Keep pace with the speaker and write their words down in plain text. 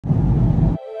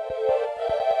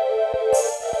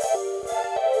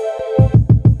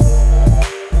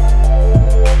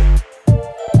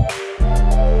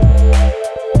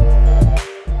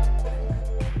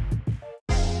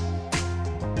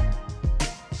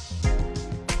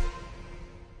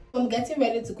I'm getting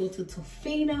ready to go to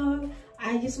Tofino.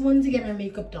 I just wanted to get my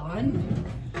makeup done.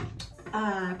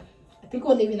 I think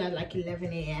we're leaving at like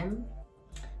 11 a.m.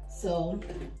 So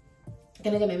I'm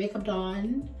gonna get my makeup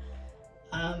done,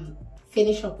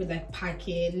 finish up with like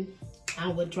packing,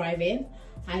 and we're driving.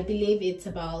 I believe it's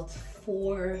about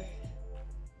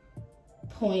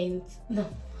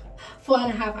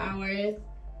 4.5 hours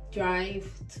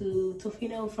drive to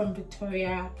Tofino from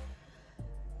Victoria.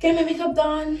 Get my makeup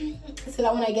done so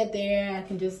that when I get there I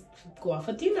can just go out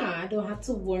for dinner. I don't have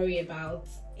to worry about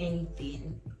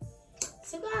anything.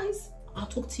 So guys, I'll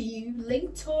talk to you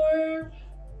later.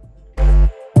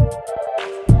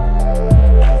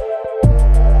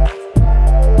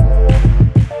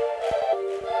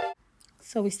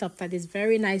 So we stopped at this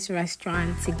very nice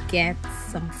restaurant to get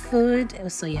some food. It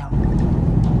was so yum.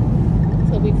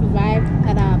 So we've arrived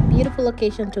at our beautiful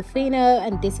location, Tofino,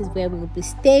 and this is where we will be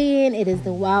staying. It is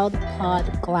the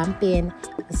Wildpodglamping.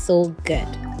 It's so good.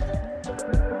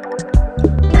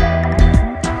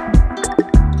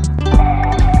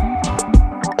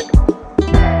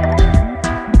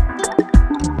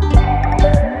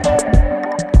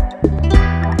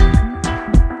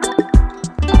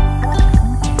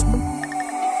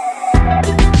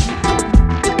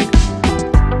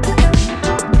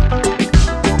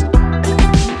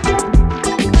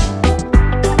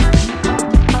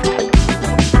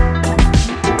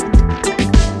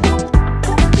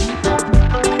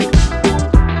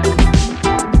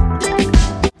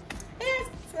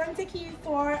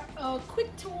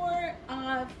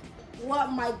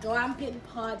 What my glamping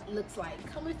pod looks like.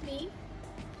 Come with me.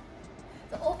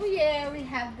 So over here we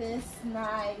have this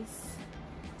nice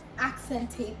accent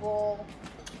table.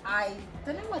 I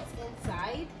don't know what's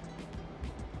inside.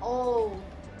 Oh,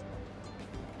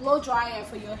 blow dryer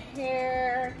for your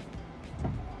hair.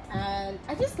 And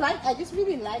I just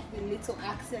really like the little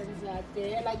accents that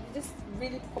there, like just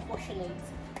really proportionate,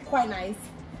 quite nice.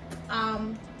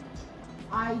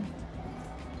 I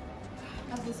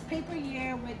have this paper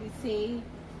here where they say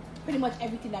pretty much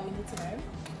everything that we need to know.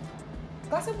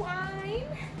 Glass of wine,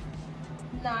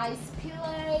 nice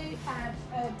pillow, and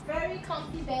a very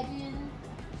comfy bedding,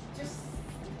 just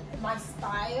my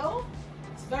style.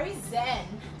 It's very zen,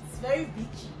 it's very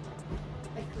beachy,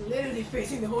 like literally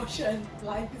facing the ocean.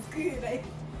 Life is good, like,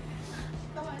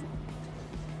 come on.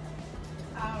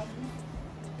 I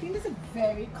think this is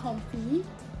very comfy,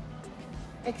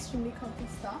 extremely comfy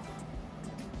stuff.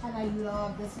 And I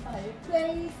love this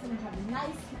fireplace, and we have a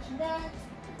nice kitchenette.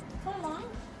 Come along.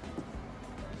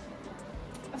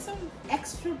 Some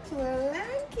extra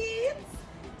blankets,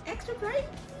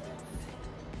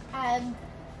 and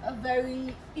a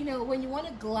very, you know, when you want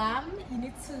to glam, you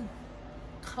need to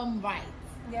come right.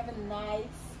 We have a nice,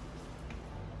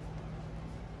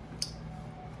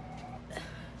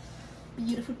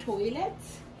 beautiful toilet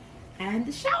and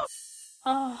the shower.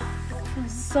 Oh, it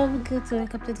feels so good to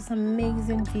wake up to this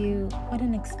amazing view. What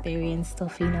an experience,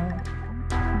 Tofino.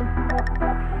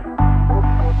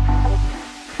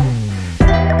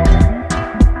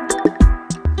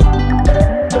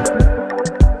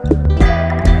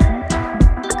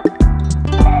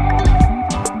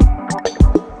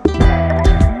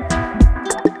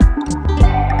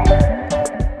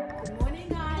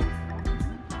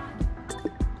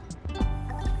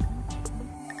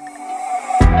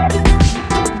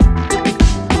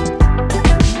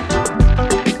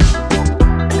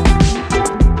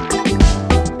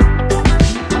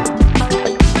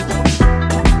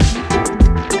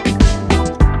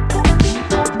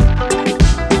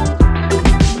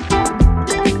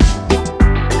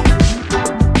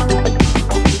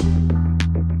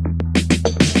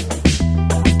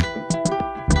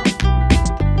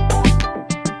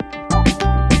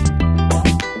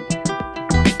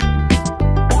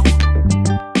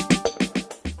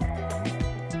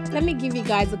 Let me give you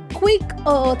guys a quick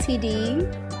OOTD.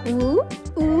 Ooh,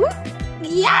 ooh,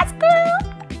 yes, girl!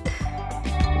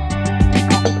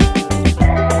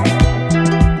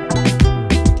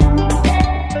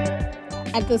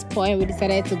 At this point, we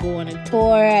decided to go on a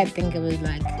tour. I think it was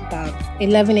like about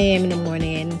 11 a.m. in the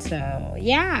morning. So,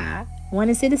 yeah, I want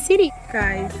to see the city.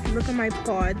 Guys, look at my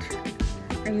pod.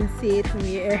 I can see it from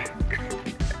here.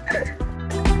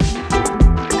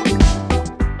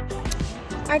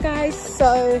 Hi guys,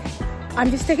 so I'm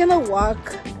just taking a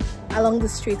walk along the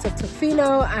streets of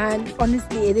Tofino, and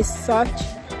honestly it is such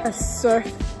a surf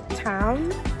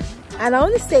town, and I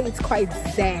want to say it's quite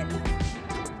zen.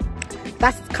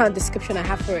 That's the kind of description I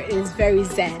have for it. It is very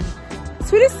zen.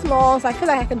 It's really small, so I feel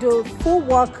like I can do a full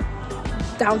walk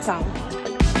downtown.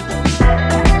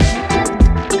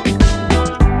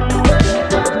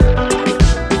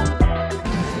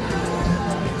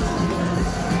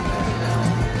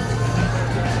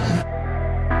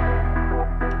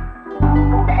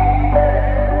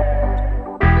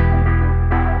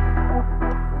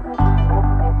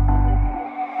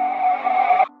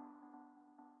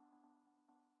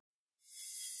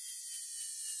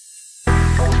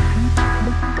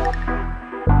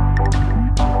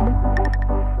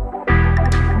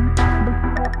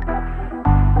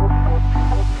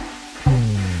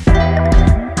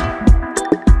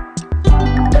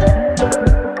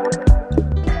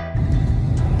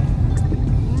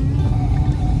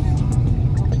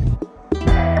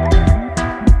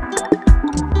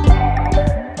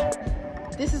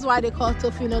 why they call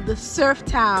Tofino the surf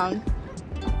town.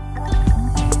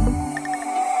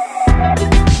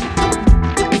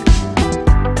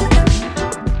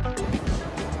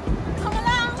 Come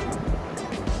along,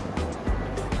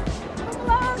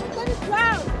 let it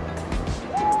drown.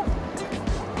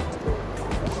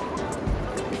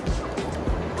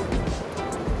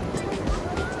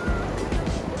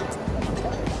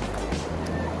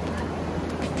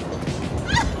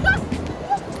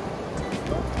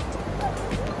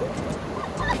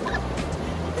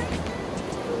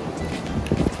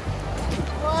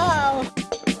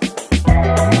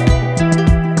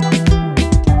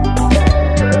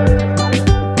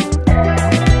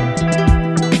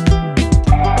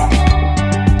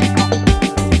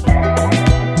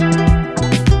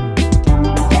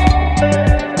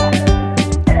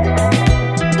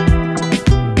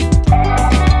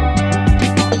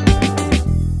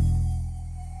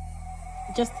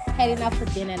 Just heading out for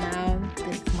dinner now.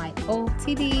 This is my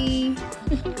OTD.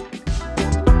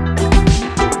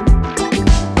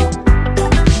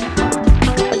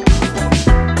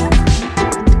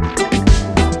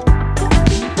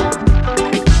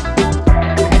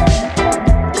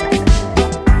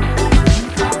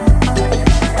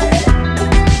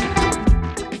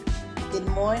 Good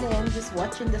morning. Just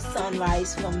watching the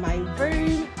sunrise from my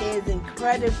room is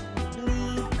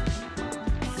incredibly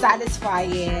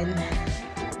satisfying.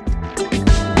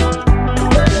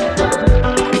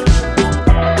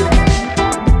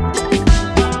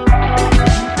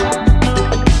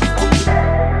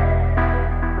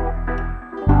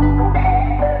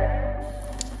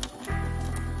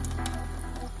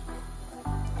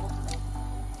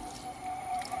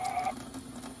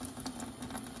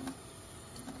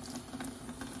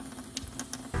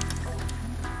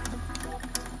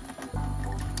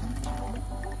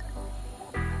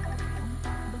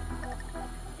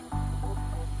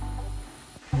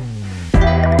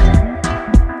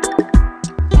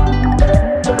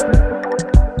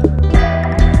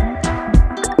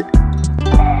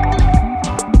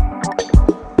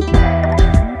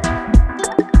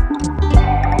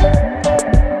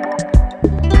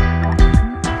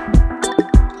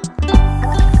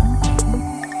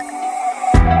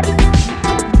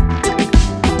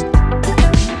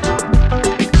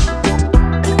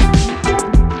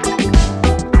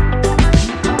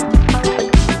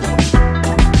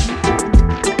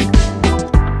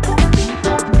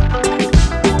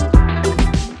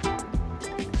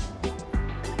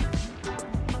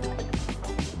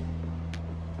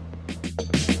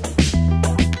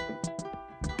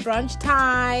 Brunch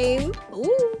time.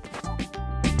 Ooh.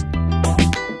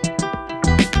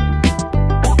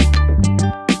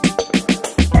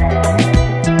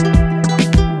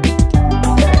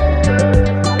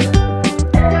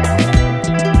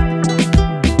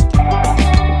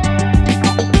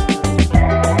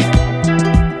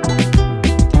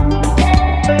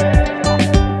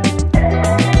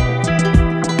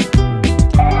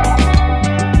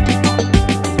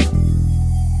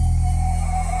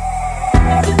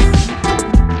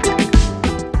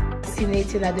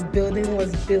 That the building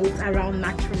was built around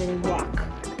natural rock.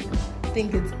 I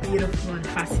think it's beautiful and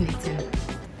fascinating.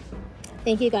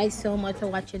 Thank you guys so much for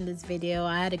watching this video.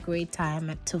 I had a great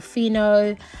time at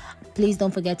Tofino. Please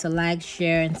don't forget to like,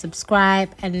 share, and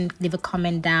subscribe, and leave a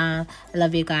comment down. I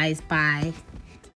love you guys. Bye.